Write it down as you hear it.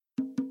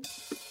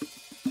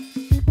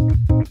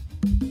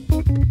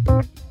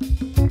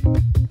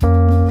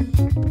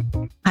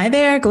Hi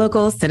there,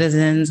 global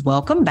citizens.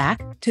 Welcome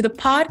back to the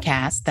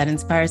podcast that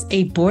inspires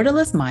a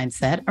borderless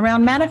mindset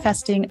around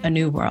manifesting a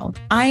new world.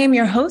 I am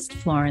your host,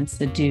 Florence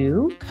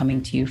Sadu,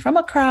 coming to you from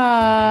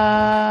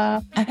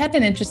Accra. I've had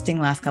an interesting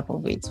last couple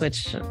of weeks,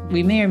 which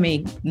we may or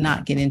may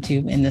not get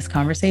into in this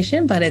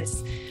conversation, but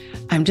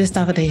I'm just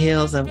off of the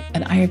heels of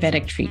an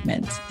Ayurvedic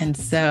treatment. And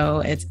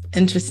so it's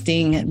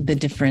interesting the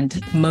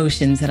different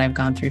motions that I've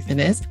gone through for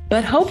this.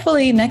 But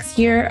hopefully next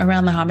year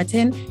around the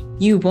Hamatin,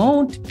 you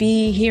won't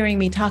be hearing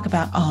me talk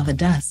about all the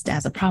dust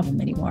as a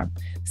problem anymore.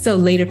 So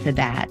later for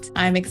that,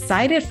 I'm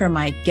excited for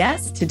my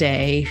guest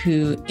today,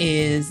 who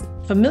is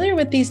familiar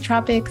with these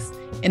topics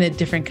in a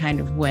different kind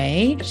of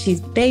way.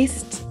 She's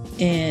based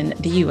in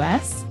the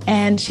US,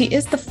 and she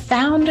is the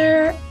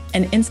founder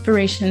and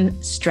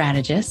inspiration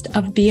strategist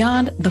of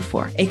Beyond the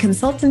Fork, a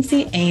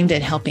consultancy aimed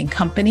at helping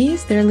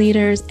companies, their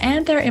leaders,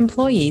 and their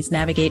employees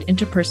navigate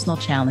interpersonal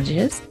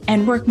challenges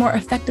and work more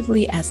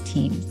effectively as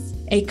teams.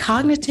 A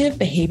cognitive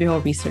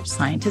behavioral research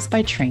scientist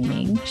by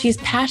training, she is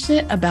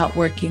passionate about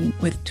working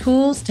with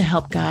tools to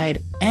help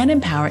guide and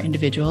empower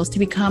individuals to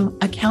become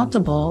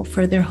accountable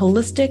for their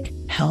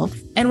holistic health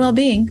and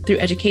well-being through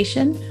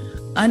education,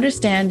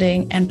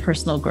 understanding, and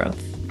personal growth.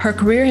 Her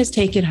career has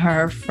taken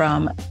her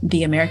from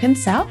the American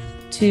South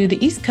to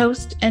the East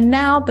Coast and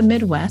now the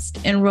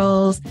Midwest in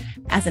roles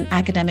as an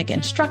academic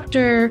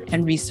instructor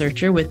and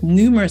researcher with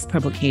numerous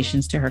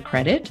publications to her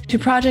credit, to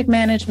project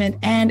management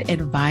and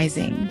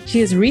advising.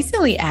 She has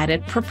recently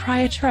added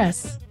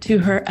proprietress to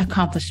her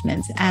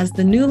accomplishments as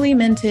the newly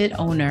minted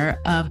owner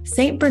of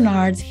St.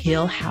 Bernard's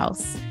Hill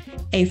House,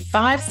 a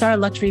 5-star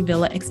luxury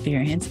villa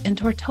experience in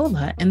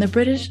Tortola in the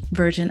British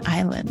Virgin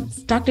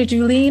Islands. Dr.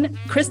 Juleen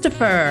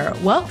Christopher,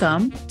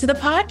 welcome to the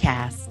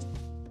podcast.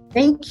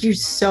 Thank you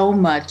so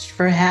much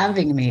for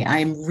having me.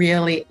 I'm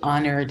really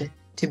honored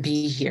to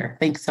be here.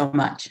 Thanks so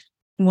much.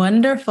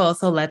 Wonderful.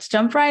 So let's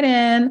jump right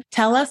in.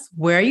 Tell us,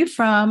 where are you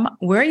from?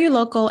 Where are you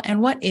local?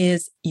 And what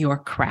is your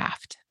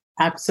craft?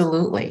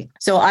 Absolutely.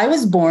 So I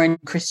was born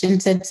Christian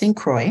said St.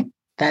 Croix.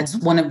 That's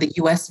one of the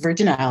US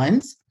Virgin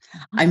Islands.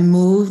 I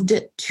moved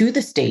to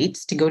the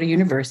States to go to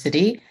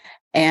university,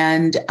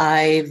 and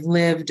I've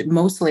lived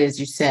mostly, as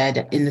you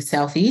said, in the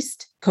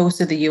southeast coast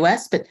of the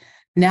US, but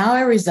now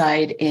I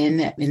reside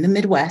in the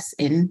Midwest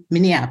in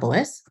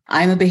Minneapolis.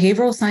 I'm a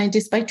behavioral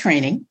scientist by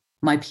training.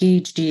 My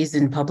PhD is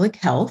in public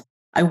health.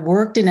 I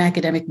worked in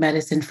academic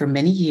medicine for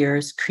many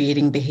years,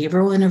 creating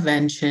behavioral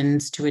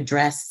interventions to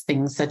address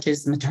things such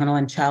as maternal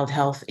and child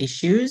health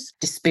issues,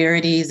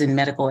 disparities in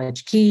medical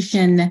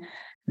education,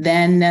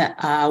 then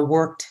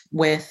worked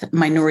with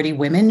minority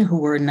women who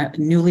were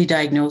newly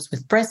diagnosed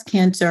with breast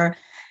cancer.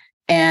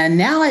 And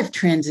now I've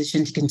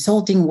transitioned to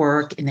consulting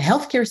work in the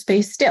healthcare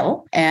space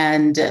still,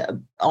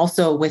 and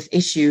also with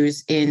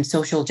issues in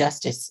social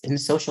justice, in the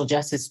social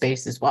justice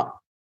space as well.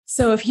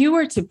 So if you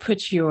were to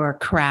put your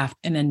craft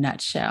in a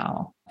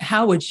nutshell,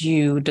 how would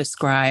you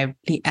describe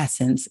the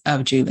essence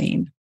of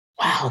Juleen?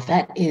 Wow,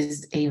 that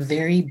is a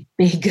very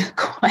big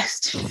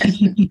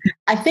question.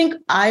 I think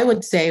I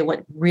would say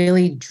what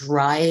really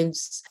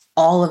drives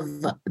all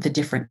of the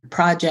different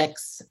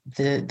projects,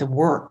 the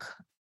work,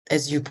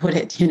 as you put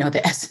it,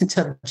 the essence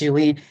of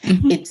Juleen,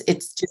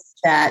 it's just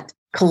that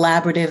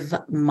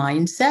collaborative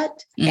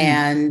mindset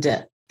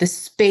and the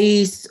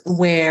space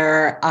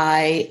where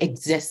I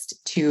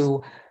exist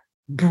to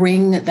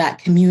bring that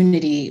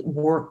community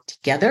work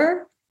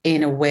together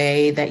in a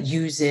way that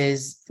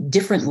uses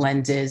different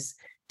lenses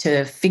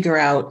to figure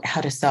out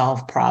how to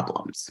solve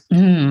problems.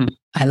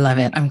 I love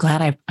it. I'm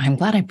glad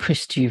I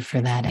pushed you for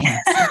that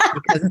answer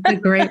because it's a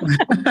great one.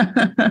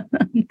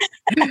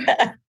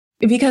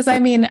 Because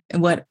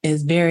what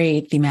is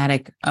very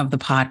thematic of the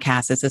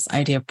podcast is this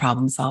idea of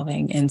problem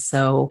solving. And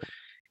so,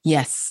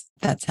 yes,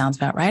 that sounds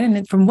about right.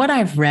 And from what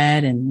I've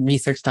read and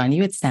researched on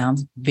you, it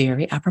sounds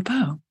very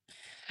apropos.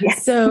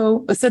 Yes.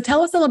 So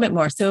tell us a little bit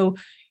more. So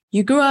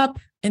you grew up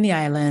in the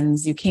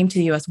islands, you came to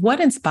the US. What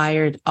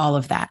inspired all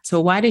of that? So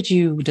why did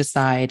you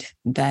decide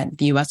that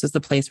the US was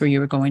the place where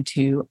you were going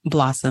to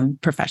blossom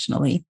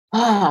professionally?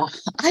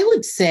 I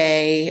would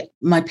say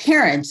my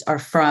parents are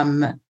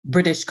from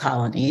British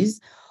colonies,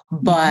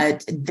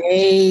 but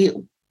they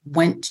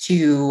went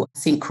to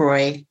St.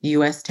 Croix,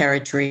 U.S.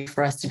 territory,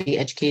 for us to be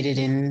educated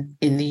in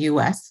the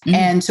U.S.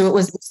 And so it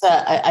was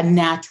a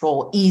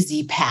natural,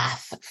 easy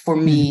path for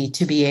me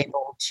to be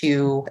able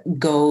to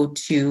go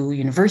to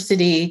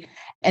university.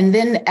 And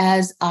then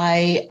as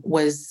I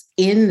was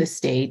in the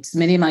States,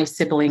 many of my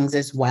siblings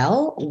as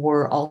well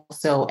were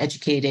also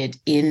educated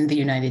in the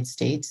United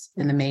States,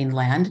 in the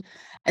mainland.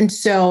 And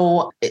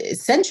so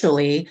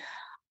essentially,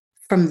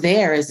 from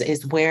there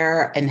is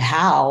where and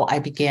how I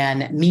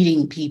began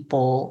meeting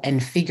people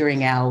and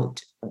figuring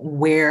out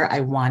where I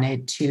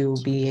wanted to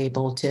be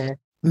able to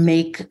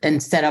make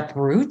and set up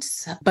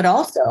roots. But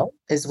also,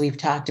 as we've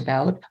talked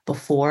about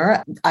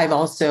before, I've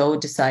also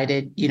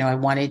decided, I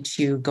wanted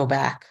to go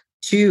back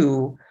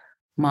to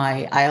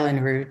my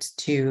island roots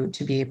to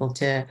be able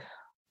to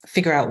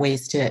figure out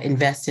ways to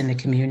invest in the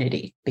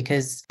community,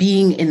 because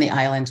being in the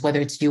islands, whether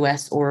it's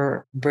US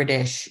or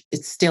British,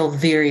 it's still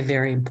very,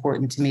 very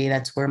important to me.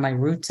 That's where my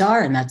roots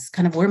are. And that's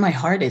kind of where my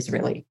heart is,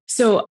 really.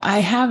 So I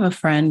have a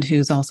friend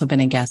who's also been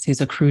a guest who's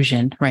a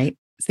Crucian, right?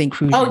 St.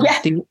 Crucian. Oh,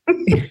 yeah.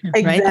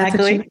 Right?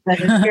 Exactly. That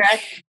is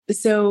correct.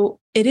 So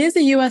it is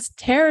a U.S.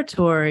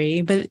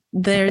 territory, but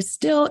there's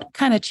still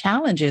kind of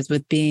challenges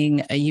with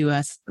being a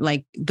U.S.,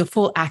 like the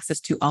full access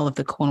to all of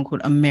the quote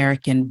unquote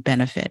American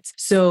benefits.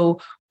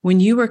 So when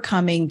you were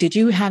coming, did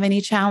you have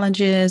any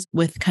challenges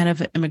with kind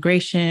of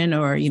immigration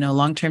or,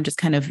 long term, just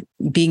kind of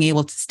being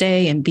able to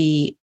stay and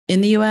be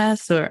in the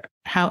U.S.? Or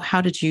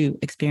how did you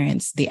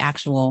experience the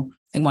actual,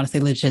 I want to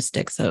say,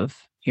 logistics of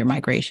your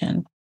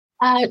migration?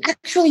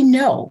 Actually,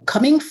 no.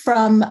 Coming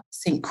from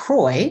St.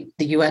 Croix,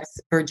 the U.S.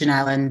 Virgin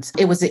Islands,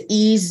 it was an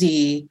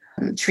easy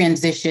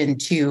transition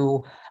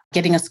to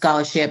getting a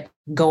scholarship,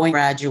 going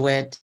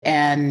graduate,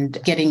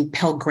 and getting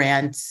Pell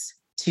Grants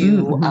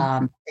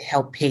to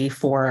help pay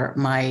for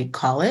my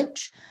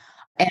college.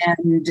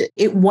 And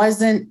it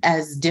wasn't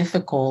as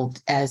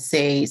difficult as,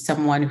 say,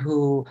 someone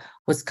who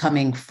was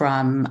coming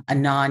from a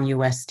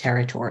non-US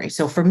territory.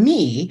 So for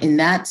me, in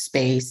that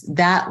space,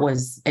 that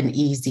was an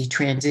easy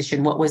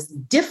transition. What was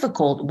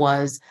difficult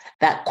was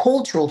that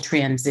cultural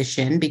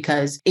transition,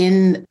 because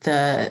in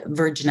the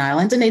Virgin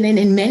Islands and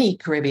in many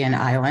Caribbean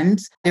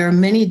islands, there are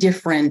many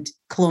different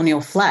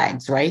colonial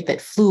flags, right,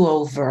 that flew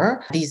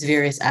over these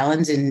various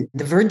islands. In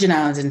the Virgin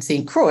Islands in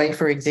St. Croix,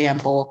 for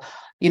example,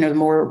 the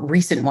more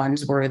recent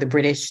ones were the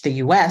British, the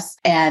US.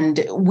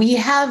 And we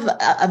have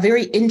a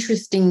very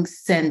interesting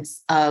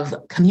sense of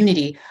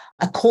community,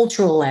 a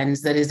cultural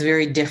lens that is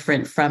very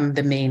different from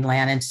the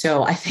mainland. And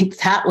so I think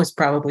that was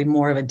probably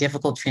more of a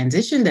difficult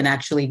transition than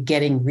actually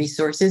getting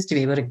resources to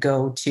be able to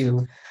go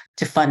to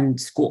fund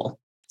school.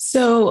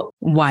 So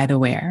why the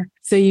where?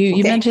 So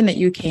you mentioned that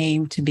you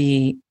came to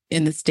be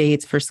in the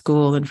States for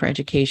school and for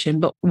education,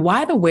 but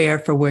why the where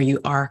for where you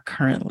are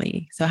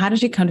currently? So how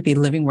did you come to be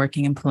living,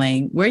 working, and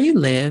playing where you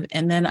live?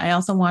 And then I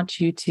also want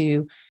you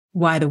to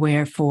why the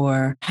where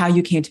for how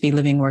you came to be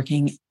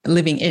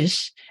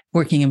living-ish,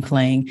 working and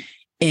playing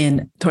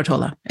in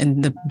Tortola in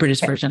the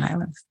British Virgin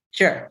Islands.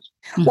 Sure.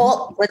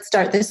 Well, let's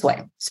start this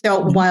way. So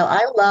while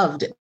I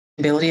loved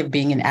ability of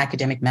being in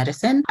academic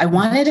medicine, I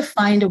wanted to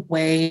find a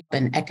way,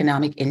 an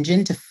economic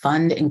engine to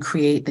fund and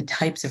create the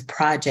types of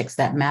projects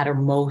that matter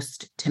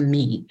most to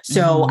me.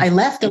 So I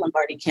left the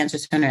Lombardi Cancer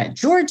Center at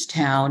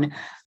Georgetown,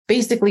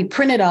 basically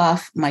printed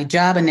off my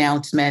job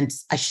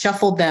announcements. I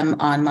shuffled them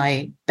on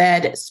my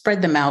bed,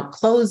 spread them out,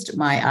 closed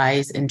my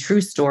eyes, and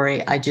true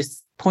story, I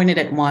just pointed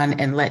at one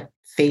and let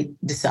fate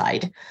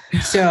decide.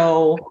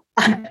 So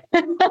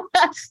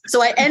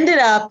I ended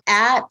up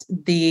at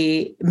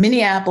the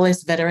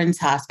Minneapolis Veterans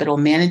Hospital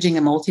managing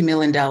a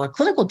multi-million-dollar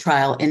clinical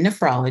trial in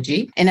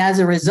nephrology. And as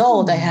a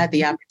result, I had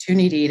the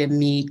opportunity to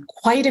meet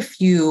quite a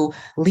few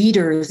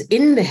leaders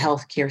in the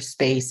healthcare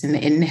space,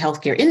 in the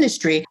healthcare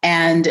industry,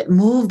 and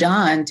moved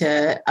on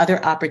to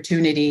other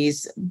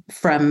opportunities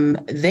from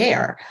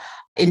there.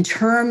 In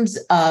terms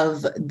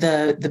of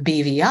the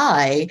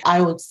BVI,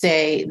 I would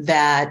say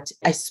that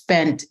I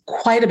spent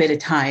quite a bit of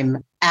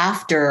time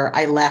after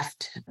I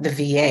left the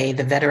VA,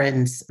 the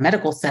Veterans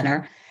Medical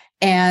Center,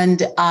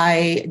 and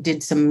I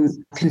did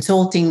some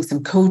consulting,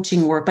 some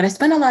coaching work, but I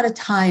spent a lot of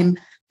time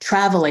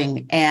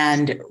traveling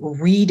and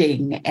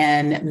reading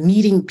and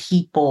meeting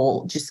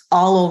people just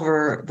all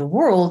over the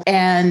world.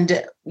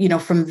 And,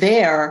 from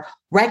there,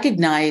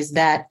 recognize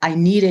that I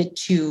needed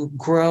to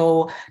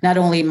grow not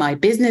only my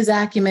business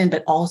acumen,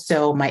 but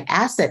also my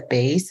asset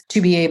base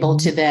to be able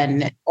to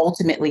then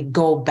ultimately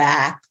go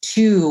back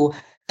to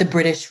the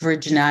British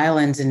Virgin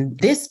Islands, in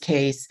this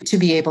case, to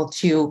be able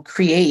to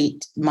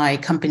create my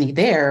company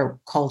there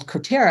called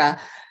Cotera,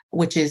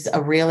 which is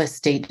a real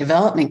estate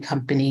development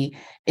company,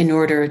 in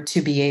order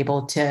to be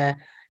able to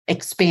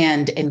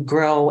expand and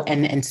grow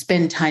and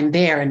spend time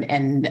there.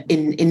 And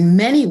in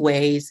many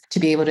ways, to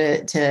be able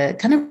to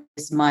kind of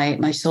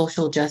my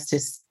social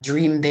justice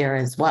dream there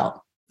as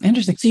well.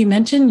 Interesting. So you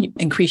mentioned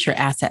increase your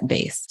asset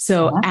base.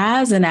 So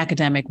as an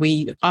academic,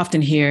 we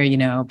often hear,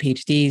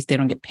 PhDs, they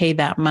don't get paid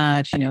that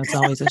much. It's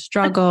always a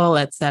struggle,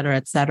 et cetera,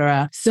 et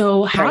cetera.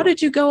 So how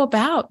did you go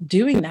about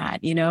doing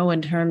that?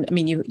 In terms,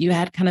 you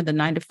had kind of the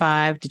 9 to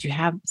 5. Did you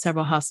have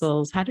several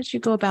hustles? How did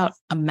you go about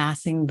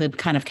amassing the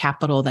kind of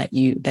capital that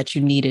you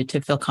needed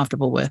to feel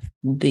comfortable with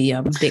the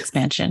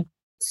expansion?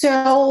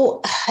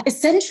 So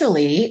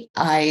essentially,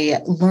 I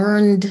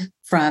learned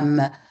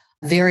from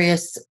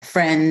various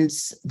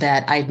friends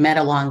that I'd met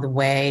along the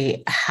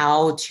way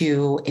how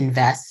to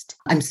invest.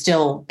 I'm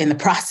still in the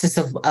process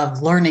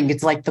of learning.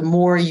 It's like the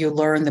more you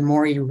learn, the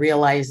more you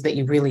realize that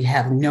you really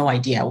have no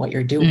idea what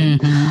you're doing.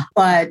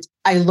 But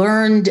I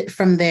learned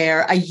from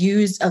there. I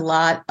used a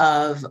lot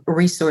of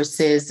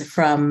resources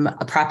from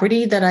a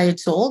property that I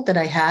had sold that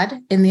I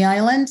had in the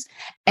islands,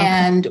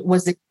 and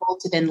was able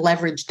to then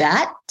leverage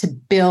that to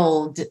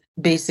build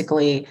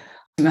basically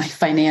my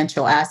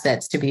financial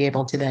assets to be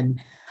able to then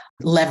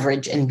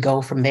leverage and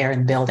go from there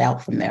and build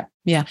out from there.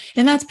 Yeah.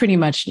 And that's pretty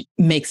much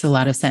makes a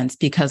lot of sense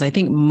because I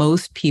think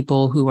most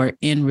people who are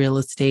in real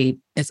estate,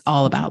 it's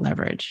all about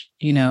leverage.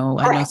 I know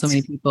so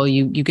many people,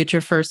 you get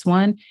your first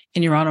one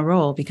and you're on a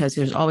roll because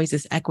there's always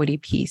this equity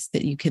piece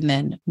that you can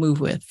then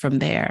move with from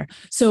there.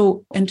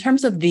 So in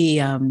terms of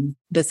the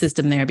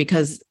system there,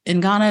 because in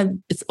Ghana,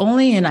 it's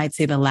only in, I'd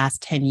say, the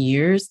last 10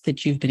 years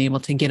that you've been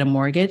able to get a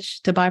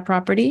mortgage to buy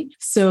property.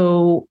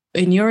 So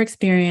in your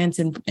experience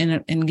in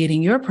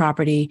getting your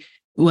property,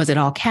 was it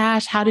all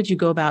cash? How did you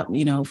go about,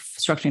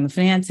 structuring the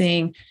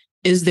financing?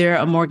 Is there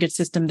a mortgage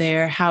system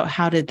there?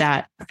 How did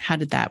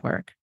that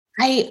work?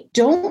 I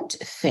don't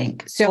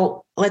think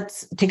so.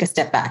 Let's take a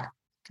step back.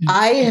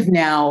 I have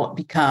now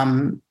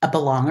become a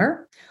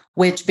belonger,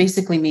 which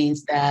basically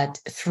means that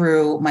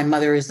through my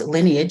mother's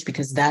lineage,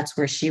 because that's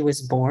where she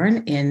was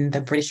born in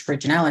the British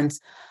Virgin Islands,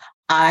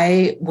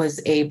 I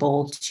was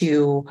able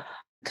to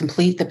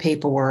complete the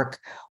paperwork,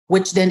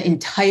 which then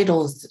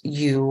entitles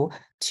you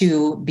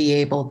to be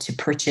able to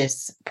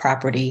purchase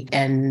property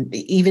and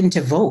even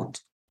to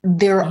vote.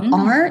 There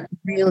aren't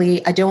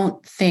really, I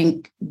don't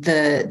think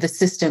the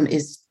system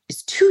is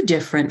too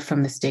different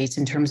from the States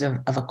in terms of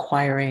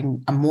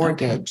acquiring a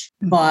mortgage.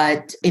 Okay.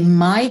 But in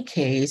my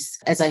case,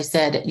 as I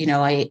said,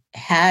 I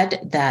had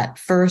that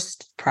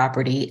first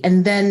property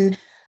and then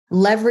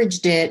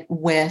leveraged it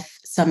with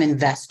some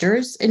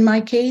investors in my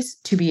case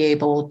to be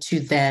able to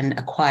then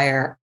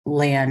acquire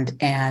land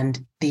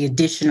and the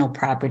additional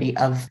property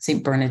of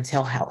St. Bernard's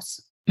Hill House.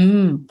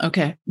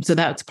 Okay. So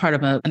that's part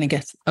of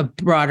a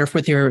broader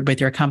with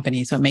your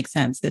company. So it makes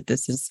sense that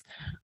this is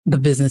the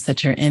business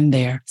that you're in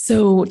there.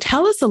 So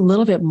tell us a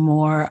little bit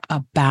more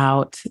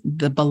about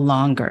the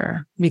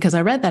belonger, because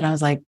I read that and I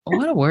was like, oh,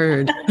 what a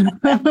word.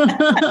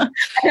 I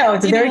know,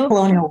 it's a very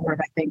colonial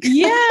word, I think.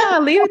 Yeah.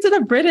 Leave it to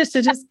the British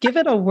to just give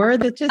it a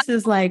word that just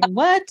is like,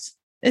 what?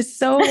 It's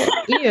so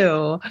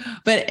ew.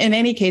 But in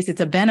any case,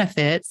 it's a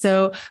benefit.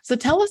 So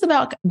tell us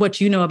about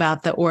what you know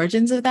about the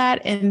origins of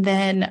that. And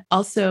then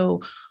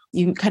also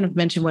you kind of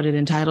mentioned what it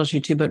entitles you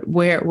to, but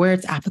where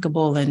it's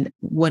applicable and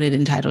what it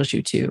entitles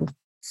you to.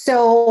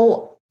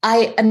 So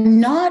I am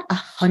not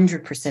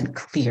 100%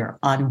 clear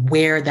on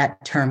where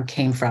that term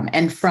came from.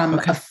 And from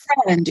a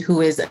friend who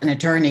is an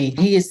attorney,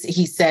 he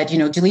said,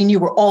 Juleen, you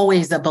were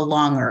always a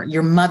belonger.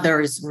 Your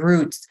mother's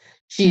roots,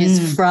 she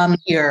is from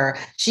here.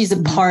 She's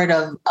a part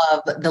of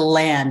the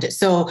land.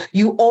 So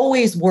you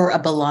always were a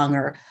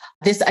belonger.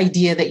 This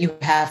idea that you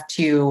have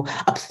to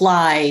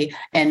apply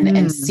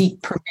and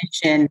seek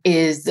permission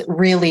is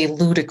really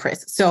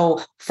ludicrous.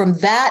 So from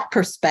that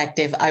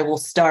perspective, I will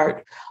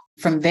start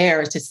from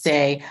there to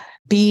say,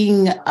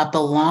 being a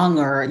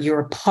belonger,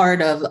 you're a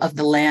part of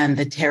the land,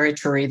 the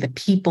territory, the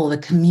people, the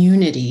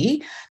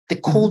community, the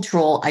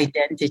cultural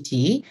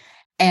identity.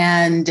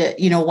 And,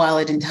 while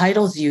it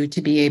entitles you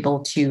to be able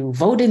to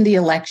vote in the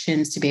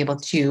elections, to be able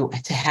to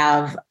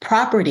have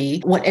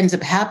property, what ends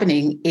up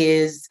happening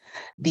is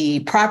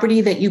the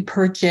property that you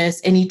purchase,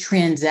 any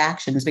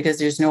transactions, because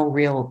there's no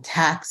real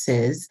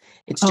taxes,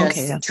 it's just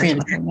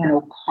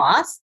transactional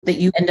costs that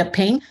you end up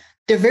paying.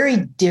 They're very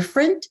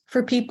different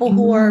for people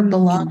who are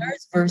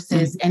belongers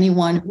versus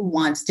anyone who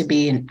wants to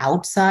be an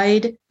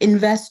outside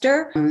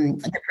investor.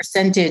 The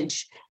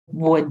percentage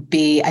would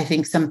be, I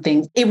think,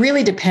 something, it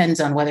really depends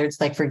on whether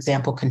it's like, for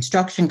example,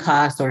 construction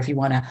costs, or if you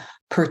want to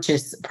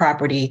purchase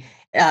property,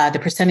 the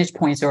percentage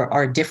points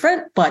are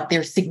different, but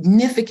they're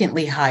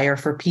significantly higher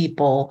for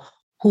people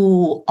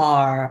who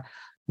are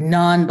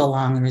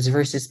non-belongers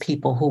versus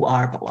people who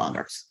are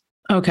belongers.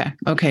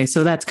 Okay.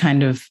 So that's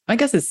kind of, I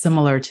guess it's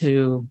similar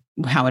to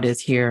how it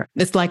is here.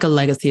 It's like a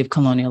legacy of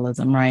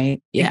colonialism,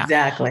 right? Yeah.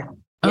 Exactly.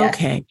 Yes.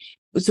 Okay.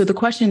 So the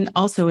question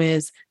also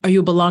is, are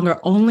you a belonger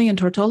only in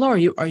Tortola,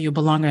 or are you a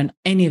belonger in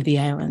any of the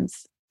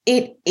islands?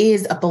 It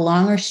is a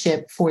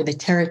belongership for the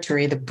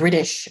territory, the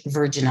British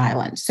Virgin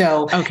Islands.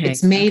 So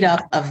it's made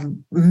up of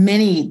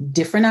many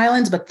different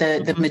islands, but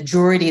the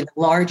majority, the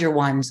larger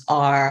ones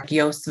are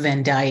Gos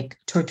Van Dyke,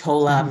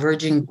 Tortola,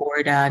 Virgin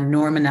Gorda,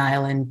 Norman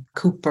Island,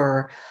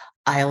 Cooper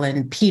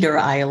Island, Peter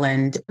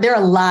Island. There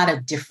are a lot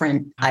of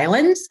different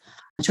islands.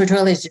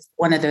 Tortola is just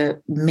one of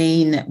the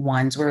main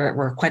ones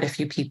where quite a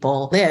few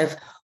people live,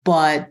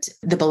 but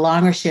the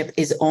belongership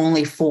is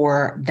only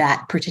for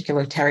that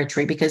particular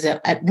territory, because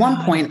at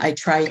one point I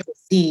tried to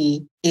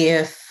see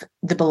if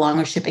the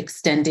belongership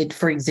extended,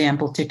 for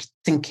example, to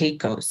St.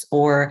 Caicos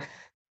or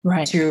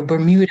to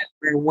Bermuda,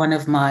 where one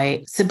of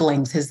my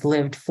siblings has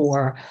lived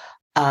for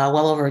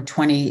well over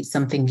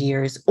 20-something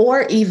years,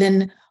 or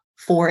even,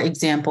 for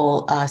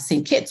example,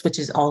 St. Kitts, which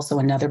is also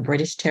another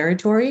British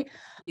territory.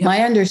 Yep.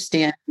 My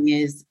understanding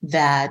is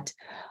that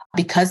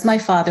because my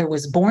father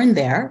was born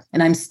there,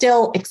 and I'm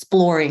still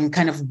exploring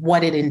kind of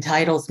what it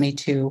entitles me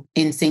to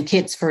in St.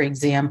 Kitts, for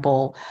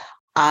example,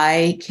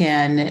 I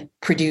can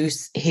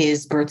produce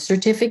his birth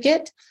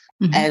certificate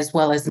as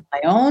well as my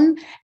own,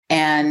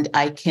 and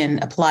I can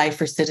apply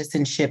for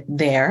citizenship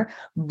there.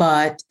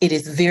 But it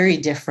is very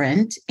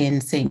different in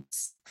St.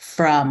 Kitts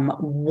from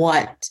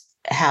what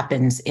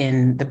happens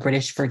in the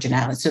British Virgin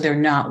Islands. So they're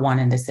not one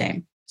and the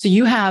same. So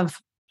you have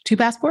 2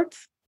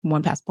 passports?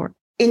 1 passport?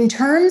 In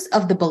terms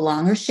of the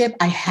belongership,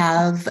 I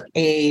have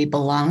a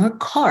belonger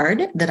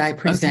card that I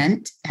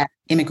present at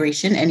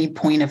immigration, any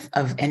point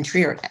of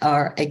entry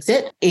or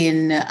exit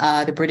in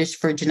the British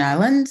Virgin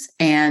Islands.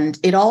 And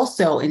it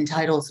also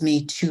entitles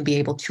me to be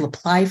able to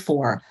apply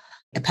for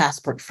a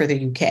passport for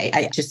the UK.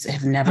 I just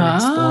have never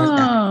explored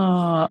that.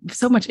 Oh,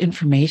 so much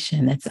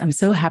information. I'm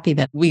so happy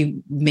that we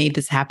made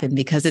this happen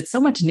because it's so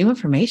much new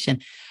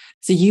information.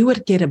 So you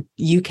would get a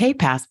UK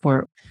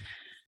passport.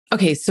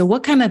 Okay, so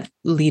what kind of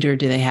leader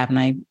do they have?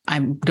 And I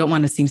don't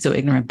want to seem so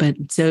ignorant, but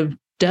so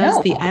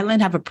does the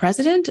island have a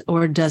president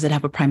or does it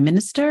have a prime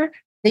minister?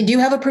 They do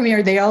have a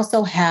premier. They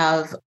also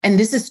have, and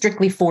this is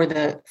strictly for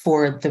the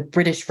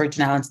British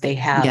Virgin Islands, they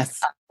have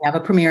a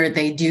premier.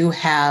 They do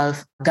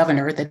have a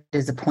governor that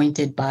is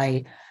appointed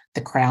by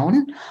the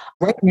crown.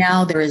 Right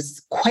now, there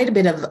is quite a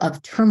bit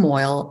of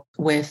turmoil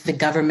with the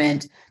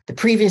government. The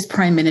previous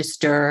prime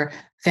minister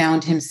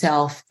found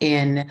himself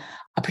in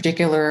a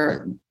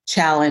particular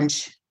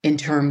challenge in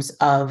terms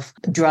of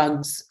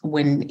drugs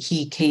when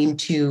he came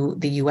to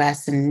the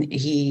US, and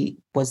he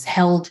was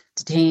held,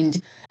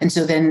 detained. And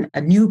so then a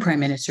new prime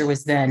minister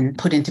was then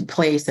put into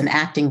place, an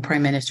acting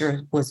prime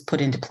minister was put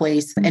into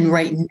place. And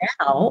right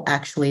now,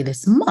 actually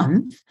this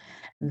month,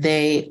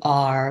 they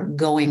are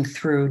going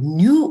through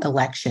new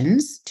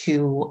elections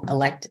to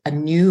elect a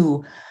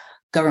new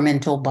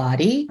governmental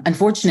body.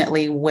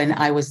 Unfortunately, when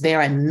I was there,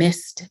 I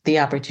missed the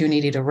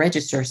opportunity to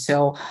register.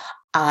 So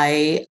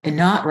I am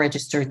not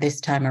registered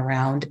this time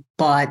around,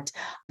 but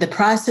the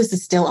process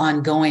is still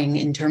ongoing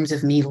in terms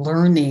of me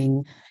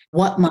learning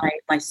what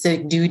my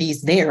civic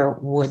duties there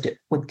would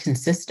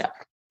consist of.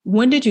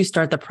 When did you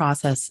start the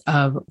process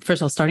of,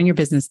 first of all, starting your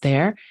business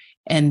there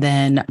and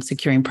then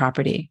securing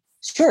property?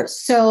 Sure.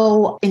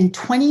 So in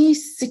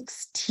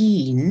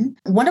 2016,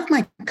 one of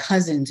my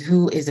cousins,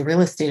 who is a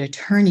real estate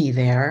attorney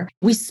there,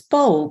 we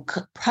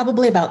spoke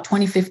probably about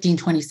 2015,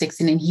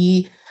 2016, and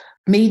he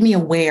made me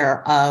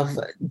aware of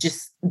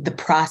just the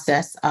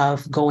process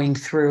of going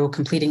through,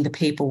 completing the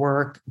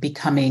paperwork,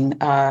 becoming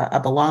a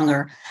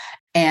belonger.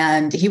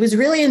 And he was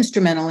really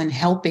instrumental in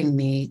helping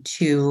me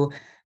to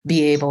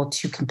be able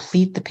to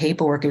complete the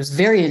paperwork. It was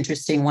very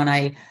interesting when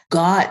I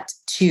got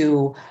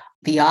to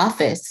the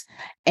office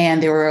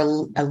and there were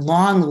a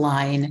long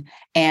line.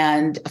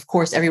 And of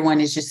course,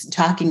 everyone is just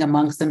talking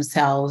amongst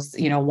themselves.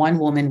 You know, one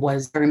woman I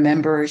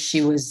remember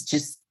she was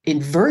just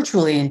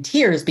virtually in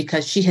tears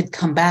because she had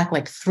come back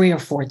like 3 or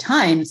 4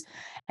 times.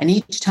 And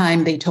each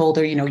time they told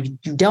her, you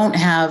don't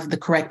have the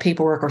correct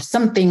paperwork or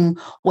something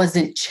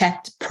wasn't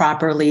checked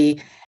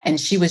properly. And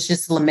she was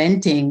just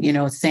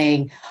lamenting,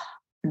 saying,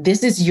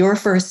 this is your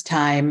first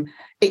time.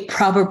 It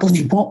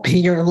probably won't be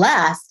your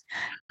last.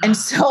 And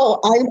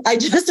so I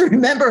just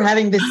remember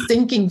having this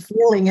sinking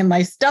feeling in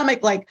my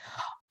stomach, like,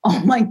 oh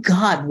my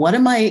God,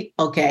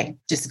 okay,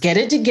 just get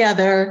it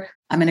together.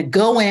 I'm going to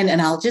go in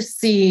and I'll just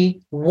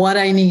see what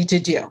I need to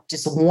do,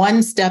 just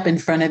one step in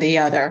front of the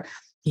other.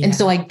 Yeah. And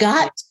so I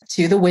got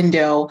to the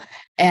window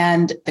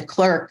and the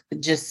clerk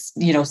just,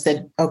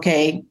 said,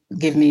 okay,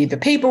 give me the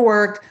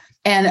paperwork.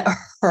 And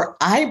her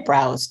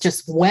eyebrows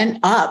just went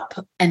up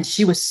and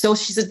she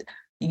said,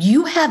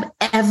 you have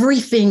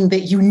everything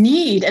that you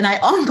need. And I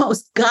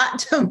almost got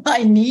to my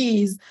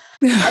knees.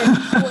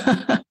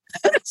 And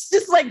it's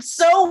just like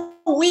so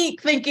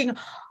weak thinking,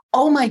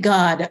 oh my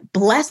God,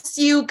 bless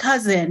you,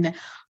 cousin,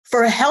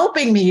 for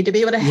helping me to be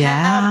able to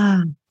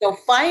have. So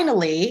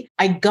finally,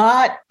 I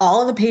got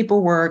all of the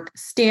paperwork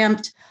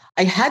stamped.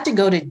 I had to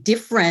go to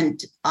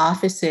different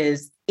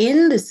offices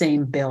in the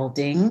same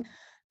building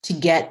to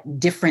get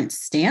different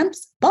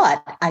stamps,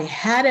 but I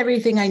had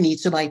everything I need.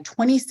 So by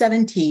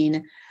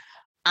 2017,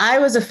 I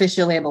was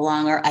officially a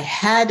belonger. I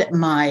had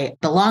my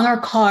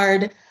belonger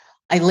card.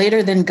 I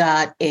later then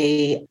got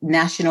a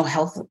national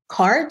health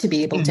card to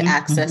be able to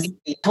access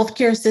the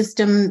healthcare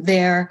system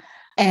there.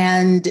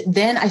 And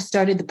then I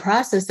started the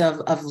process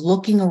of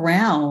looking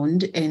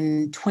around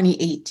in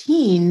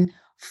 2018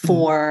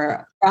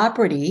 for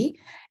property.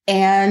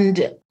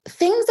 And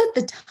things at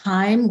the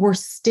time were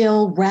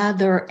still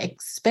rather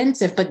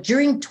expensive. But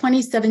during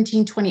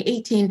 2017,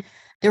 2018,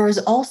 there was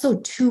also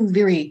 2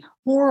 very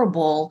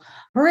horrible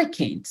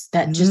hurricanes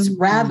that just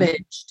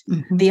ravaged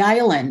the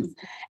island.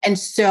 And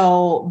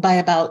so by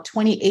about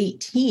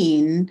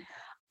 2018,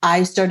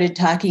 I started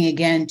talking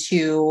again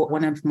to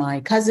one of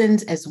my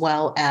cousins, as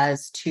well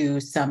as to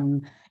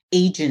some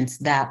agents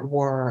that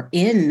were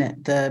in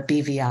the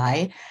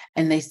BVI.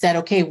 And they said,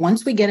 okay,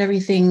 once we get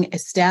everything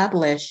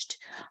established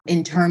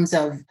in terms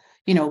of,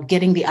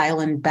 getting the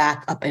island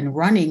back up and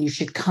running, you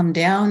should come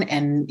down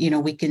and,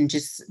 we can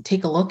just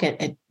take a look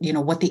at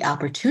what the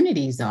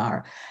opportunities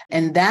are.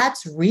 And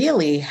that's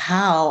really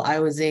how I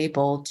was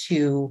able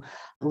to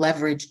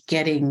leverage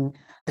getting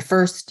the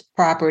first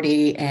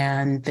property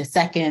and the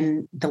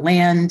second, the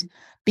land,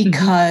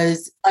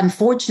 because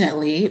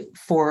unfortunately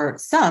for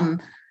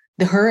some,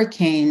 the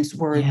hurricanes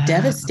were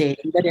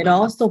devastating, but it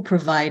also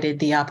provided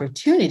the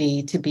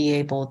opportunity to be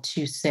able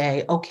to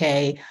say,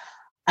 okay,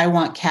 I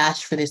want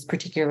cash for this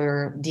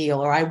particular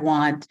deal, or I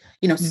want,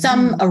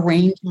 some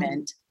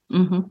arrangement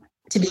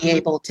to be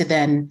able to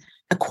then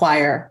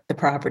acquire the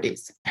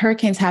properties.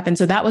 Hurricanes happened.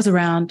 So that was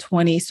around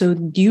 20. So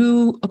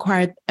you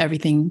acquired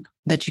everything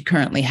that you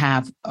currently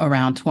have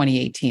around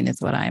 2018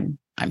 is what I'm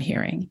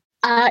hearing.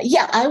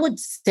 Yeah, I would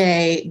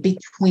say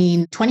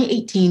between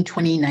 2018,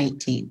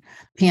 2019.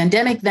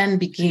 Pandemic then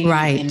became.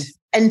 Right.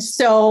 And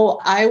so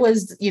I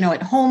was,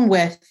 at home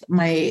with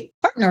my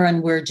partner,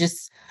 and we're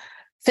just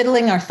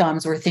fiddling our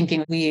thumbs. We're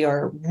thinking we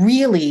are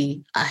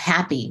really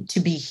happy to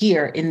be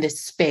here in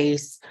this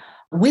space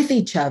with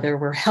each other.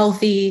 We're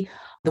healthy.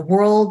 The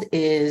world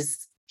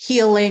is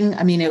healing.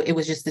 I mean, it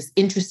was just this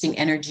interesting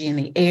energy in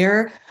the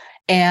air.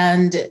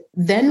 And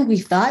then we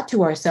thought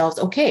to ourselves,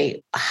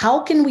 okay,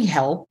 how can we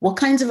help? What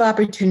kinds of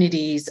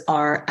opportunities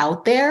are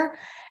out there?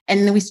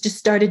 And then we just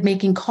started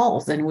making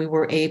calls, and we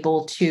were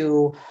able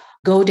to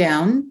go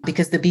down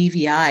because the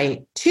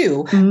BVI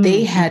too,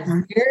 they had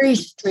very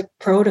strict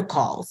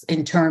protocols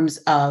in terms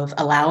of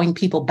allowing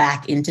people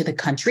back into the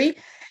country.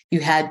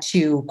 You had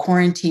to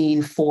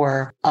quarantine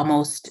for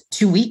almost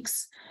 2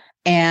 weeks.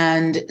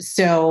 And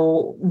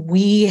so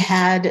we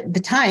had the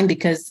time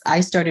because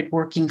I started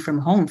working from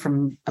home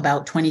from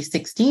about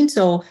 2016.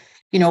 So,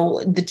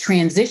 the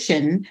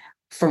transition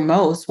for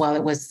most, while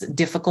it was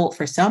difficult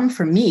for some,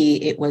 for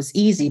me, it was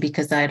easy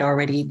because I had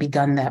already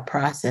begun that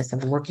process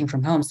of working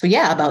from home. So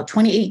yeah, about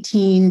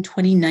 2018,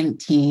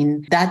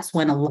 2019, that's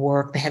when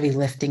the heavy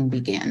lifting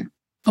began.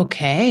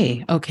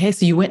 Okay.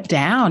 So you went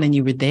down and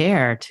you were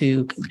there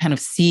to kind of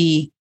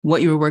see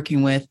what you were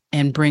working with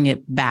and bring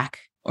it back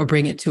or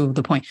bring it to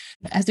the point.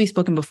 As we've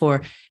spoken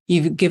before,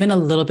 you've given a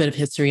little bit of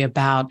history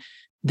about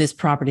this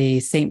property,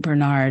 St.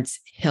 Bernard's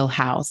Hill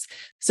House.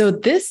 So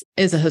this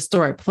is a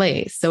historic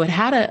place. So it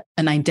had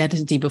an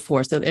identity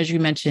before. So as you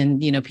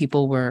mentioned,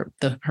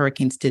 the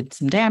hurricanes did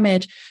some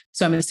damage.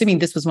 So I'm assuming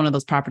this was one of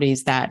those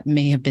properties that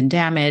may have been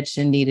damaged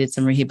and needed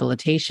some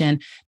rehabilitation.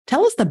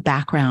 Tell us the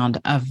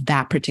background of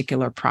that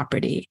particular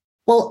property.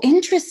 Well,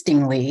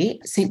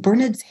 interestingly, St.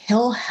 Bernard's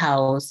Hill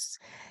House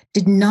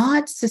did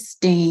not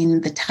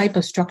sustain the type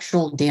of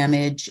structural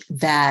damage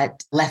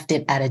that left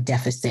it at a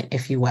deficit,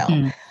 if you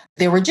will.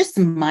 There were just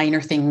some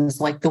minor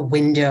things like the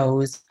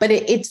windows, but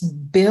it's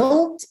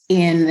built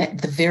in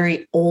the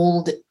very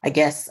old, I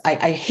guess,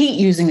 I hate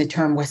using the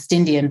term West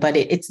Indian, but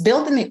it's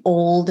built in the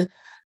old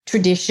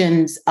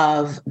traditions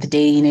of the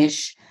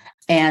Danish.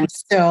 And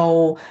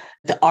so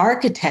the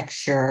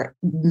architecture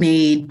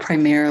made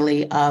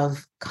primarily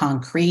of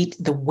concrete,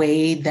 the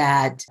way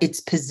that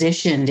it's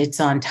positioned, it's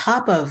on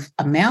top of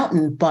a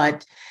mountain,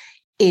 but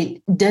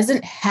it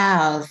doesn't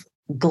have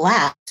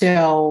glass.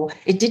 So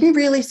it didn't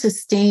really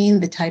sustain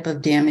the type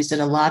of damage that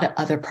a lot of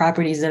other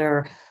properties that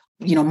are,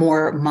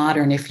 more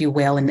modern, if you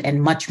will,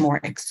 and much more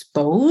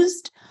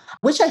exposed,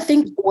 which I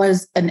think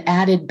was an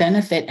added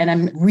benefit. And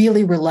I'm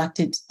really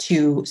reluctant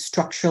to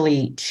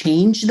structurally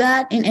change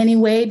that in any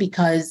way,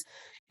 because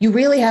you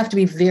really have to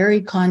be very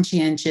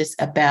conscientious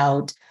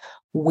about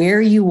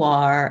where you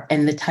are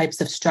and the types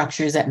of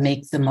structures that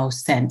make the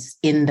most sense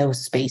in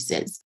those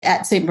spaces.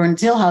 At St.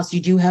 Bernard's Hill House,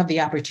 you do have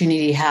the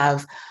opportunity to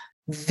have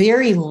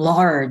very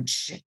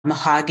large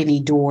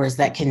mahogany doors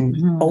that can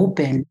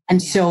open.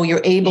 And so you're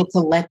able to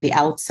let the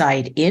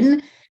outside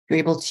in. You're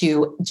able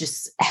to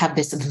just have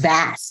this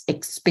vast,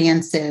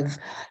 expansive,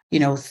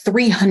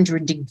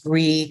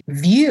 300-degree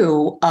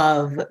view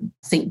of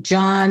St.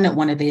 John,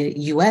 one of the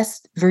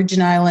U.S.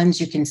 Virgin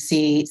Islands. You can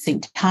see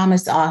St.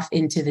 Thomas off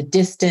into the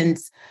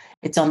distance.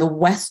 It's on the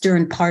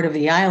western part of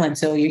the island.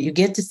 So you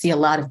get to see a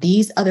lot of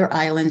these other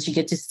islands. You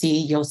get to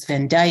see Jost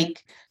Van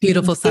Dyke.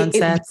 Beautiful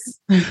sunsets.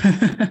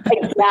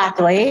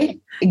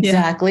 Exactly.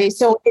 Yeah.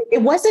 So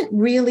it wasn't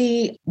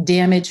really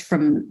damaged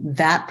from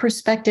that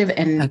perspective.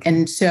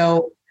 And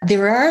so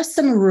there are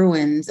some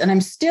ruins, and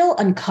I'm still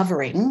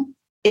uncovering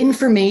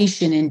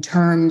information in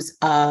terms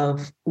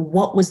of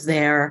what was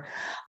there.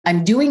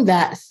 I'm doing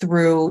that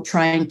through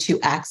trying to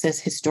access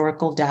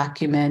historical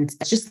documents,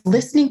 just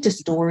listening to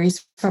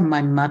stories from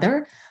my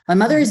mother. My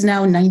mother is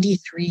now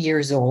 93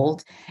 years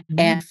old.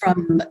 And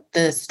from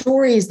the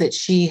stories that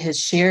she has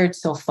shared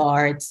so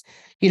far, it's,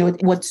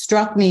 what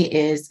struck me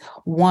is,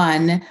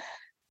 one,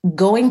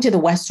 going to the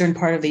western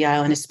part of the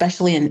island,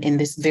 especially in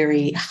this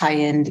very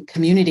high-end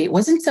community, it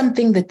wasn't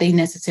something that they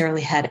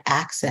necessarily had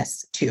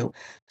access to.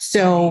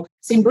 So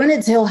St.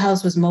 Bernard's Hill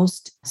House was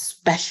most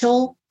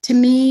special to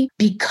me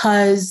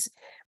because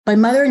my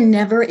mother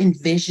never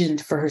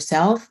envisioned for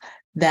herself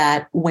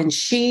that when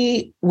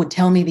she would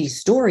tell me these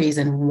stories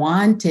and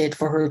wanted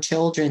for her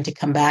children to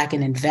come back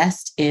and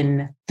invest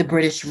in the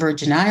British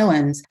Virgin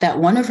Islands, that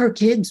one of her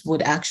kids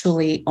would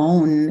actually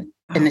own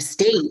an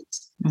estate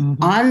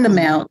on the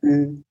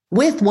mountain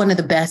with one of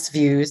the best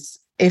views,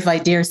 if I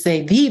dare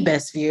say the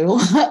best view,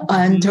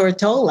 on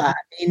Tortola.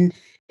 I mean,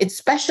 it's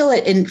special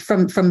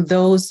from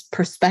those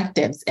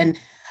perspectives. And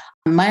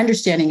my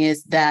understanding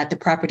is that the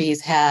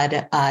properties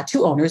had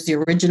two owners, the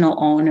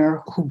original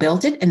owner who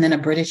built it, and then a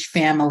British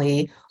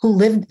family who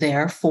lived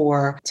there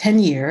for 10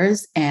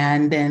 years.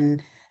 And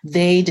then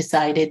they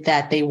decided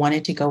that they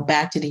wanted to go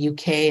back to the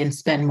UK and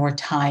spend more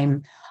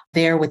time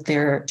there with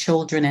their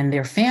children and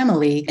their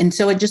family. And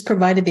so it just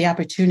provided the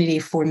opportunity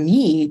for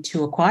me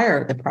to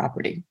acquire the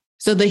property.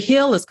 So the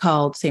hill is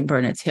called St.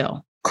 Bernard's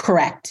Hill.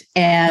 Correct.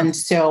 And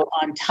so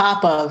on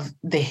top of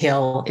the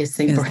hill is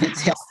St.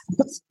 Bernard's Hill.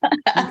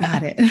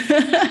 Got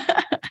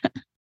it.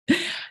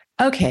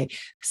 Okay.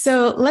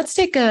 So let's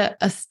take a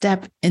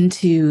step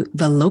into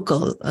the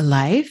local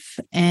life.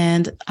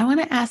 And I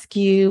want to ask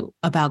you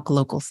about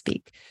Glocal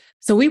Speak.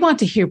 So we want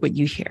to hear what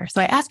you hear.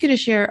 So I ask you to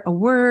share a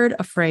word,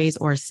 a phrase,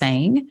 or a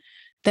saying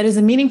that is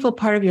a meaningful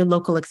part of your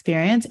local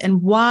experience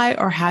and why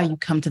or how you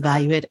come to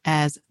value it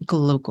as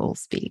Glocal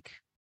Speak.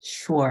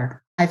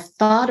 Sure. I've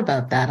thought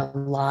about that a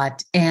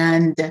lot.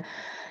 And,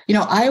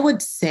 I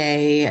would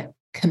say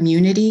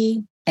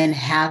community and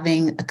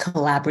having a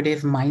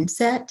collaborative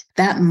mindset.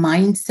 That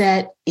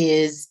mindset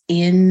is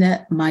in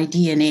my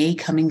DNA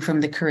coming from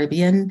the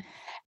Caribbean.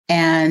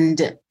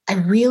 And I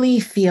really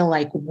feel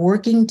like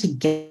working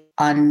together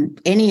on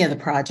any of the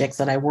projects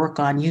that I work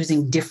on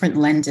using different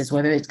lenses,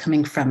 whether it's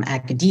coming from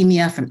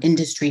academia, from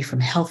industry, from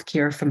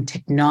healthcare, from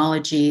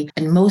technology,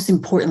 and most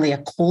importantly,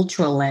 a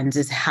cultural lens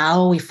is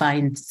how we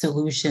find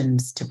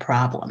solutions to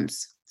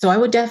problems. So I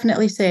would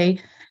definitely say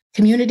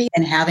community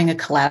and having a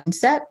collaborative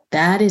set,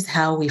 that is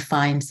how we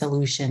find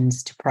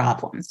solutions to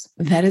problems.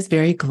 That is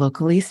very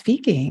colloquially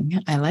speaking.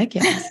 I like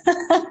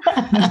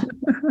it.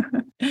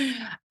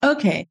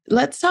 Okay,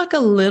 let's talk a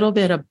little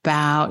bit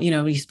about,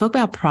 you spoke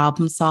about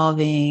problem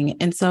solving.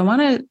 And so I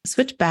want to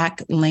switch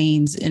back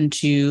lanes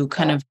into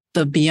kind of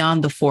the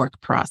beyond the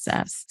fork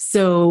process.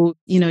 So,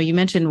 you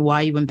mentioned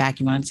why you went back,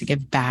 you wanted to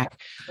give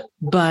back,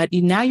 but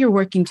now you're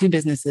working two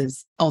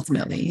businesses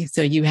ultimately.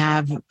 So you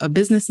have a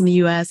business in the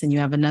US and you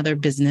have another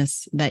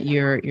business that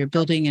you're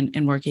building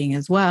and working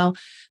as well.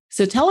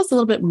 So tell us a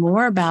little bit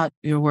more about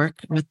your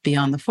work with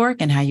Beyond the Fork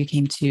and how you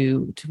came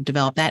to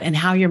develop that and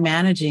how you're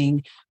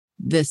managing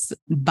this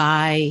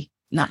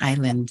not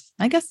island,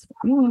 I guess,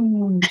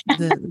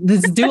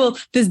 this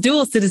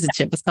dual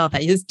citizenship. Let's call it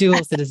that. This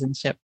dual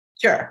citizenship.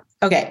 Sure.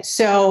 Okay.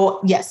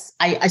 So yes,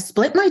 I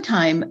split my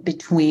time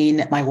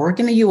between my work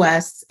in the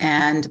US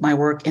and my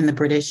work in the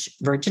British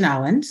Virgin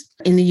Islands.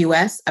 In the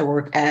US, I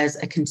work as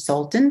a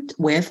consultant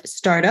with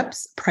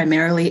startups,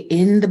 primarily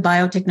in the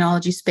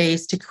biotechnology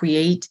space to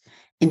create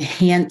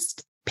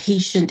enhanced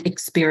patient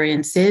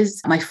experiences.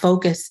 My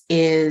focus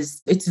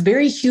it's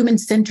very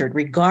human-centered,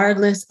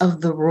 regardless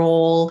of the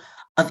role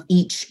of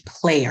each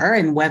player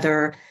and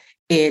whether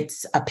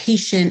it's a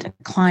patient, a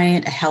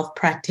client, a health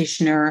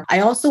practitioner. I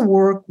also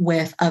work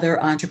with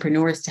other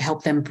entrepreneurs to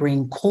help them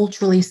bring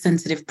culturally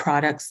sensitive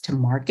products to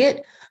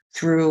market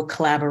through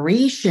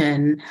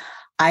collaboration.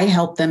 I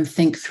help them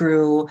think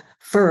through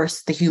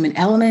first the human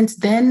elements,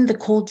 then the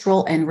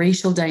cultural and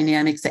racial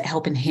dynamics that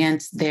help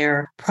enhance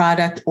their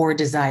product or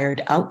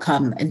desired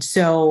outcome. And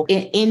so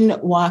in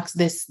walks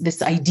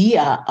this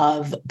idea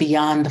of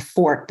beyond the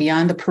fork,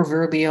 beyond the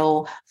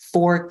proverbial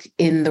fork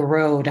in the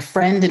road. A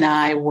friend and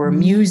I were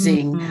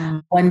musing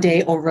one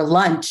day over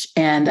lunch,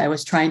 and I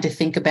was trying to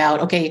think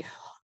about, okay,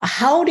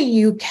 how do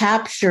you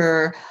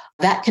capture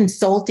that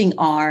consulting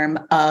arm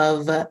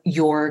of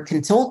your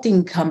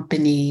consulting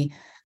company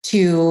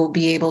to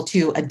be able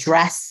to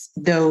address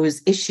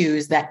those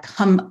issues that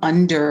come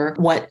under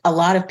what a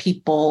lot of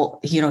people,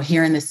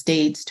 here in the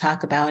States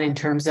talk about in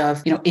terms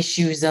of,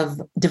 issues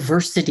of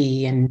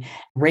diversity and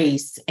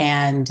race.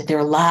 And there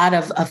are a lot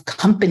of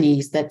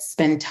companies that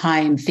spend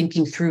time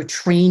thinking through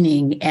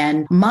training.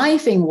 And my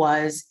thing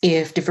was,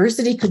 if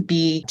diversity could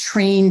be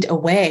trained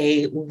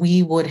away,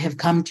 we would have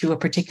come to a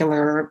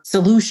particular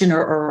solution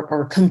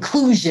or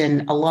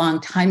conclusion a long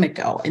time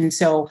ago. And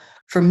so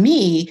for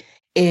me,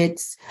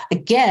 it's,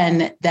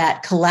 again,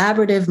 that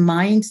collaborative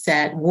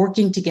mindset,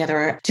 working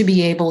together to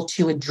be able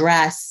to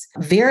address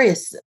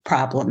various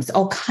problems,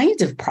 all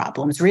kinds of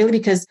problems, really,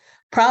 because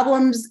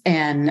problems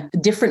and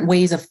different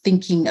ways of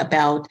thinking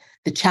about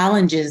the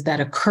challenges that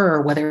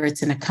occur, whether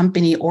it's in a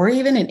company or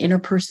even in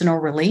interpersonal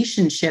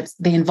relationships,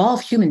 they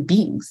involve human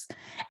beings.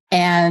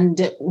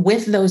 And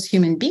with those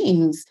human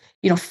beings,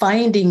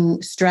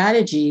 finding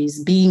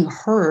strategies, being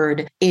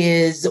heard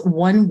is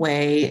one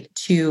way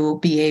to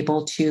be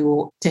able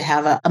to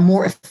have a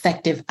more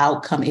effective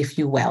outcome, if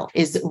you will,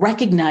 is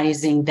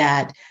recognizing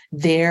that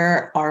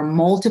there are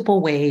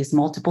multiple ways,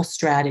 multiple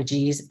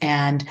strategies,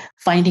 and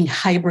finding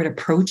hybrid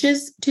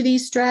approaches to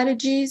these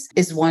strategies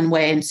is one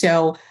way. And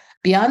so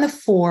Beyond the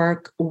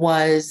Fork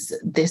was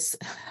this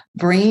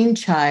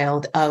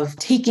brainchild of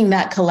taking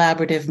that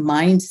collaborative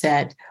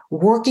mindset,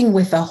 working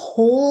with a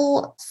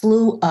whole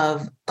slew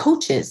of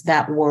coaches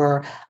that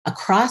were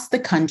across the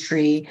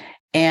country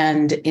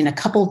and in a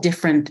couple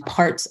different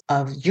parts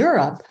of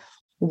Europe,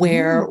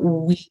 where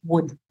we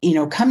would,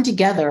 come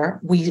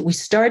together. We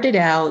started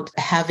out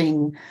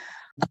having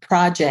a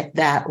project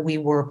that we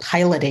were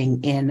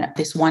piloting in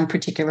this one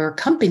particular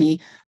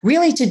company,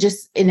 really to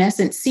just, in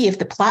essence, see if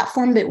the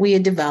platform that we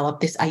had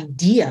developed, this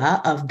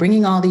idea of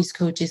bringing all these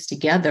coaches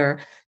together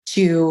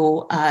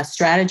to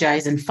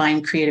strategize and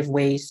find creative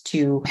ways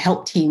to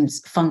help teams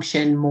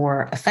function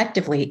more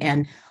effectively.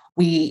 And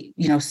we,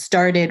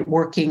 started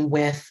working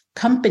with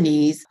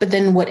companies. But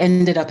then what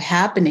ended up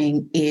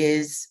happening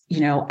is,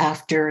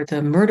 after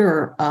the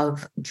murder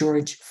of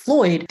George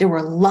Floyd, there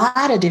were a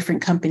lot of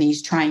different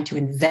companies trying to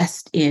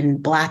invest in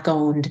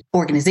Black-owned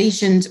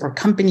organizations or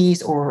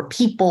companies or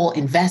people,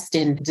 invest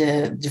in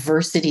the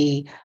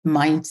diversity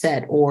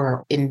mindset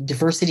or in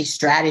diversity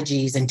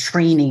strategies and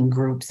training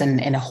groups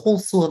and a whole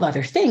slew of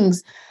other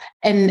things.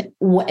 And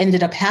what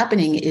ended up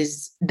happening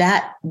is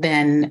that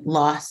then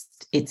lost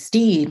its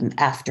steam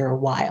after a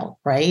while,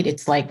 right?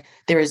 It's like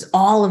there is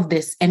all of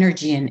this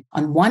energy. And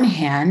on one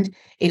hand,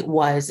 it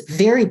was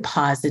very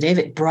positive.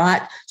 It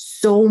brought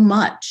so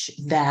much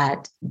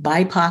that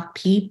BIPOC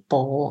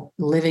people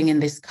living in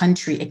this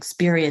country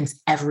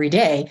experience every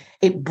day.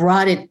 It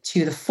brought it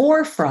to the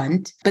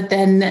forefront. But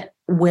then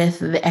with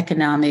the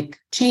economic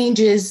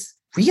changes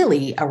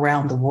really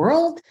around the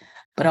world,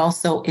 but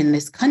also in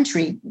this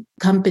country,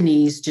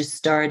 companies just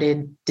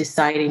started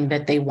deciding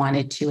that they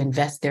wanted to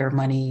invest their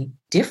money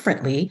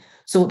differently.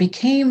 So it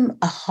became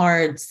a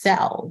hard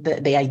sell.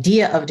 The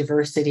idea of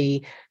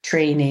diversity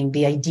training,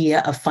 the idea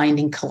of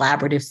finding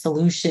collaborative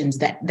solutions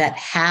that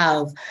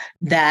have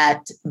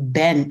that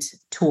bent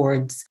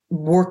towards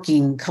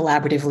working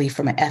collaboratively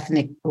from an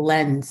ethnic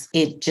lens,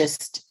 it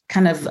just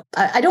kind of,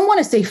 I don't want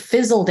to say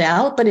fizzled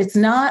out, but it's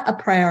not a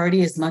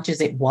priority as much as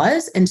it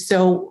was. And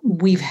so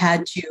we've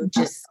had to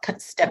just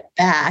step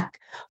back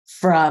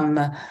from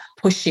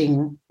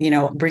pushing,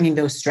 bringing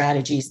those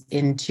strategies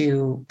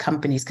into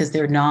companies because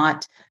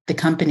the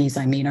companies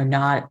are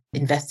not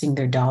investing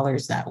their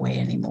dollars that way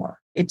anymore.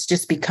 It's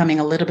just becoming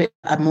a little bit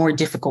a more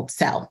difficult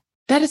sell.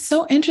 That is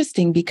so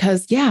interesting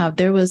because,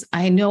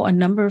 I know a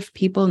number of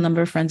people, a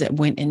number of friends that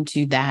went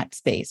into that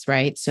space,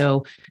 right?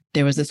 So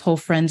there was this whole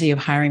frenzy of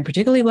hiring,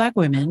 particularly Black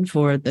women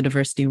for the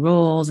diversity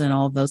roles and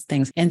all of those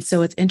things. And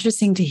so it's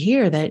interesting to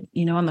hear that,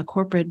 on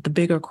the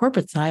bigger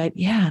corporate side,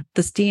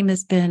 the steam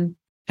has been,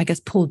 I guess,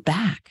 pulled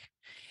back.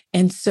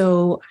 And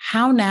so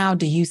how now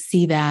do you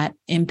see that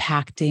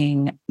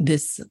impacting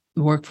this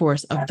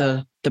workforce of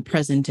the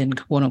present and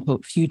quote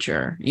unquote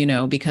future,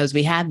 because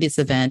we had this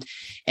event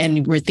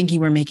and we're thinking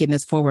we're making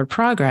this forward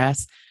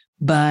progress,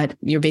 but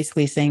you're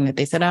basically saying that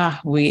they said,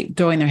 we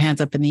throwing their hands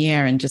up in the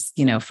air and just,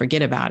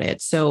 forget about it.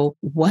 So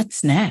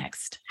what's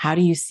next? How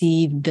do you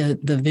see the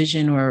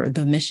vision or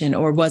the mission,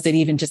 or was it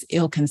even just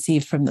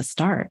ill-conceived from the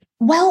start?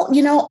 Well,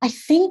 I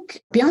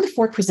think Beyond the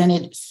Fork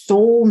presented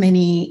so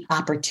many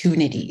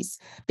opportunities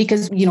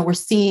because, we're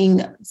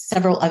seeing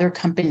several other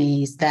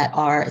companies that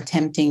are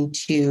attempting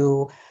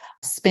to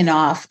spin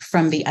off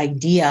from the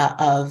idea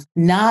of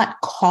not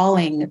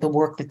calling the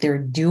work that they're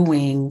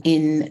doing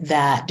in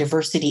that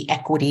diversity,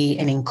 equity,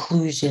 and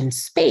inclusion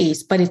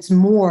space, but it's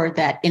more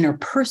that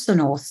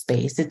interpersonal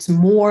space. It's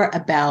more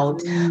about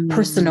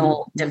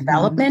personal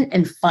development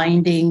and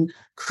finding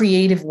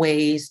creative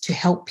ways to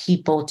help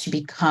people to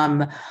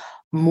become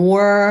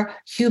more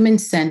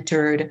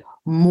human-centered,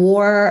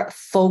 more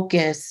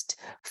focused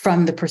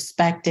from the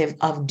perspective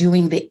of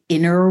doing the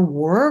inner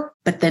work,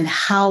 but then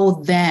how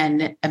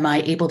then am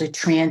I able to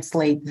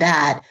translate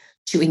that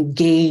to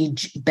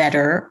engage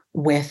better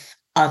with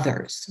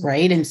others,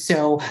 right? And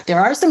so there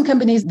are some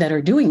companies that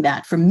are doing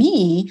that. For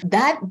me,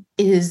 that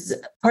is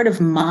part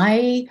of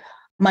my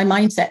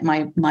mindset,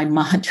 my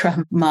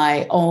mantra,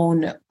 my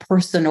own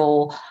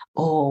personal,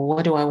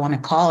 what do I want to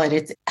call it?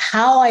 It's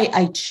how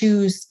I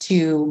choose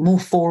to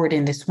move forward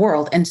in this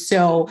world. And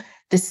so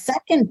the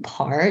second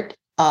part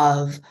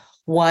of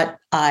what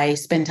I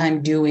spend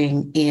time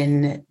doing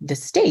in the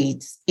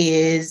States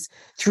is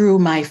through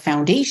my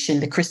foundation,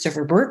 the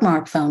Christopher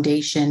Bergmark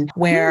Foundation,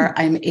 where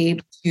I'm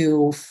able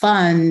to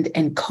fund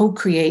and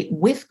co-create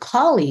with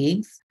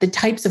colleagues the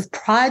types of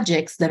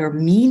projects that are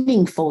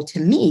meaningful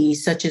to me,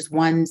 such as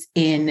ones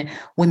in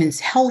women's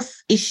health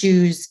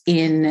issues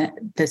in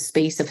the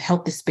space of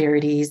health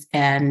disparities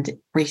and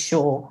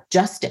racial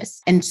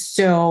justice. And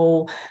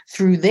so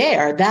through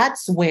there,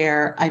 that's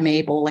where I'm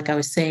able, like I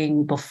was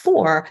saying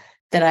before,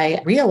 that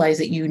I realize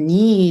that you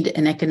need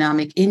an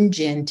economic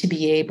engine to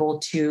be able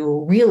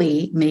to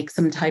really make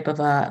some type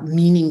of a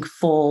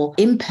meaningful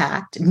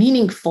impact,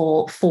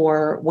 meaningful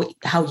for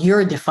how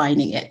you're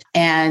defining it.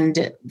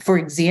 And for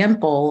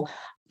example,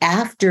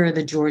 after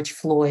the George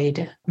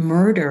Floyd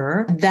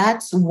murder,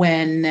 that's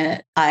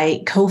when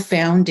I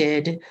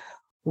co-founded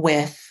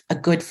with a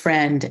good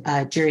friend,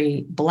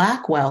 Jerry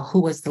Blackwell, who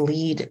was the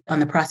lead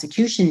on the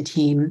prosecution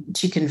team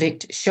to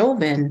convict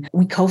Chauvin.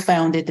 We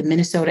co-founded the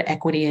Minnesota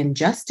Equity and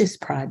Justice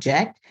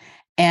Project.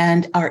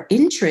 And our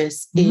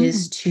interest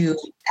is to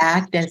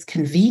act as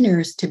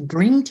conveners to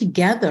bring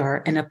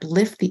together and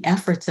uplift the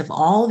efforts of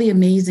all the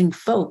amazing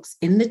folks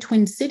in the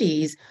Twin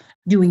Cities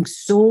doing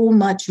so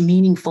much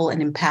meaningful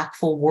and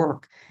impactful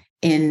work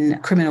in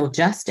criminal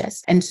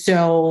justice. And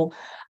so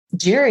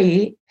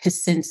Jerry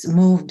has since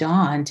moved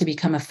on to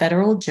become a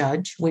federal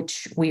judge,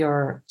 which we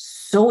are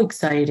so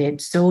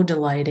excited, so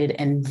delighted,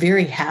 and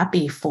very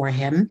happy for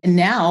him. And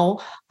now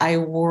I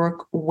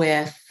work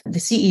with the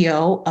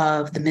CEO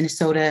of the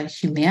Minnesota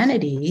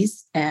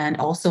Humanities and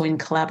also in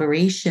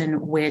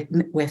collaboration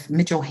with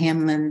Mitchell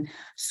Hamlin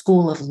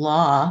School of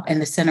Law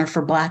and the Center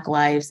for Black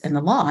Lives and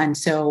the Law. And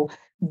so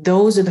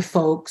those are the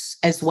folks,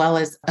 as well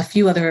as a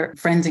few other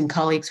friends and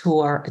colleagues who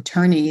are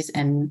attorneys,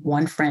 and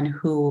one friend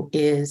who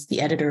is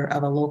the editor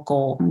of a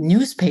local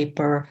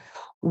newspaper.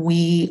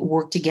 We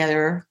work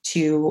together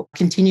to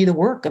continue the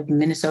work of the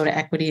Minnesota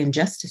Equity and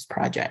Justice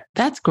Project.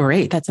 That's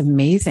great. That's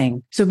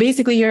amazing. So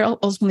basically, you're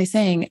ultimately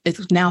saying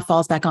it now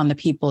falls back on the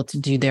people to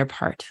do their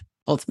part.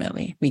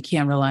 Ultimately, we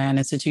can't rely on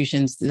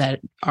institutions that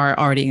are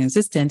already in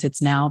existence.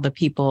 It's now the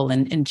people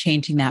and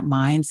changing that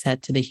mindset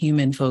to the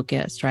human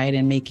focus, right?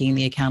 And making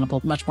the accountable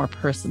much more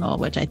personal,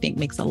 which I think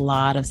makes a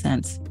lot of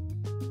sense.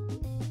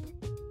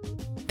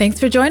 Thanks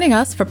for joining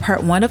us for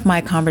part 1 of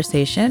my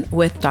conversation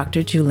with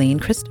Dr.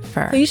 Juleen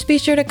Christopher. Please be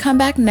sure to come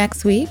back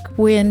next week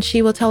when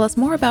she will tell us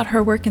more about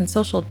her work in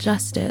social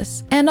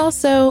justice and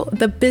also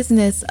the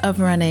business of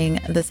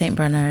running the St.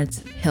 Bernard's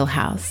Hill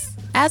House.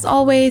 As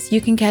always, you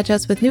can catch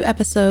us with new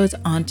episodes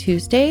on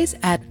Tuesdays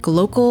at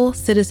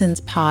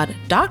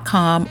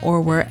globalcitizenspod.com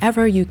or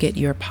wherever you get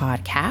your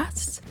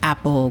podcasts.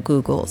 Apple,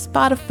 Google,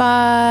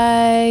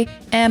 Spotify,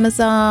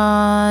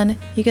 Amazon.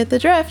 You get the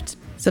drift.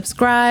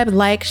 Subscribe,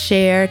 like,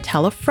 share,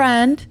 tell a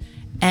friend,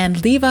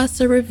 and leave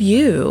us a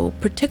review,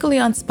 particularly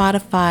on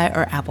Spotify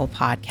or Apple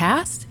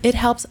Podcasts. It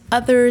helps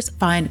others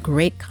find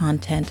great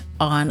content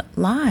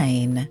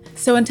online.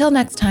 So until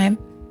next time,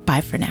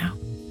 bye for now.